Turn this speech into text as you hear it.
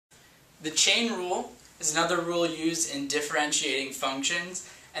The chain rule is another rule used in differentiating functions,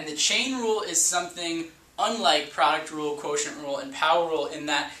 and the chain rule is something unlike product rule, quotient rule, and power rule in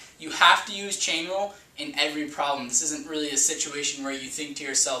that you have to use chain rule in every problem. This isn't really a situation where you think to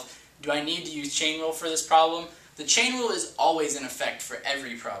yourself, do I need to use chain rule for this problem? The chain rule is always in effect for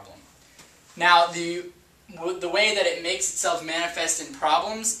every problem. Now, the way that it makes itself manifest in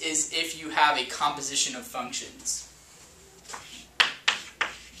problems is if you have a composition of functions.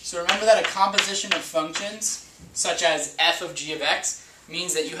 So remember that a composition of functions, such as f of g of x,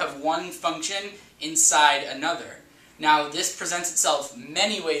 means that you have one function inside another. Now, this presents itself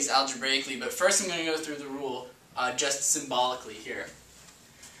many ways algebraically, but first I'm going to go through the rule just symbolically here.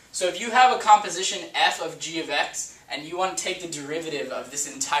 So if you have a composition f of g of x, and you want to take the derivative of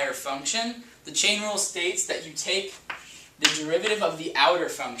this entire function, the chain rule states that you take the derivative of the outer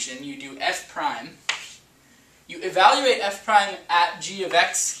function, you do f prime, you evaluate f prime at g of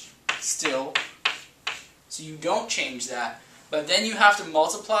x still, so you don't change that, but then you have to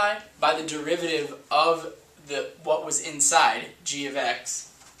multiply by the derivative of what was inside g of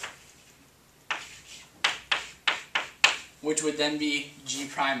x, which would then be g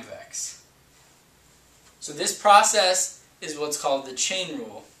prime of x. So this process is what's called the chain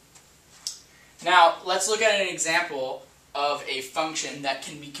rule. Now, let's look at an example of a function that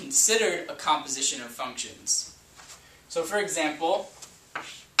can be considered a composition of functions. So for example,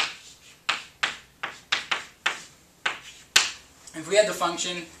 if we had the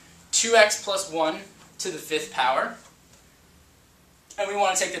function 2x plus 1 to the 5th power, and we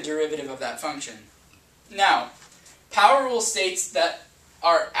want to take the derivative of that function. Now, power rule states that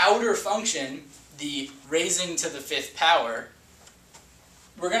our outer function, the raising to the 5th power,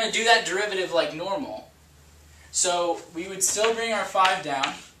 we're going to do that derivative like normal. So we would still bring our 5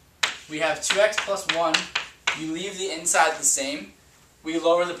 down. We have 2x plus 1. You leave the inside the same. We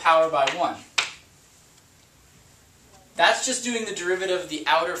lower the power by 1. That's just doing the derivative of the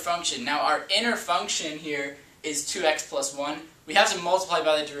outer function. Now our inner function here is 2x plus 1. We have to multiply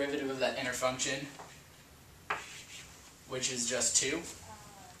by the derivative of that inner function, which is just 2.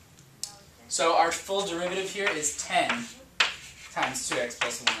 So our full derivative here is 10 times 2x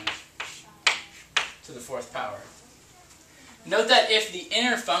plus 1 to the 4th power. Note that if the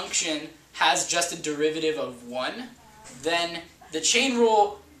inner function has just a derivative of 1, then the chain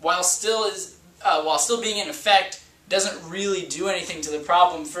rule, while still being in effect, doesn't really do anything to the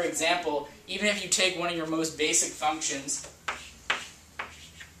problem. For example, even if you take one of your most basic functions,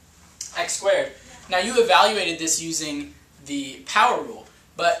 x squared. Now you evaluated this using the power rule,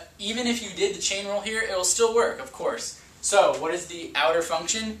 but even if you did the chain rule here, it will still work, of course. So what is the outer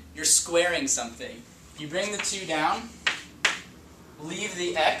function? You're squaring something. You bring the 2 down, leave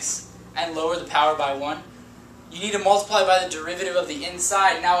the x, and lower the power by 1. You need to multiply by the derivative of the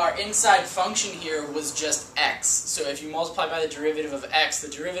inside. Now our inside function here was just x. So if you multiply by the derivative of x, the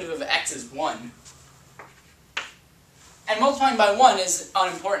derivative of x is 1. And multiplying by 1 is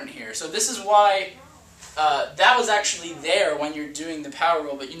unimportant here. So this is why that was actually there when you're doing the power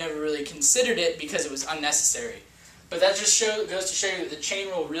rule, but you never really considered it because it was unnecessary. But that just goes to show you that the chain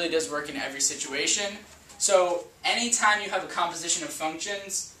rule really does work in every situation. So anytime you have a composition of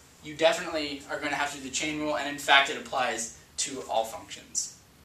functions, you definitely are going to have to do the chain rule, and in fact it applies to all functions.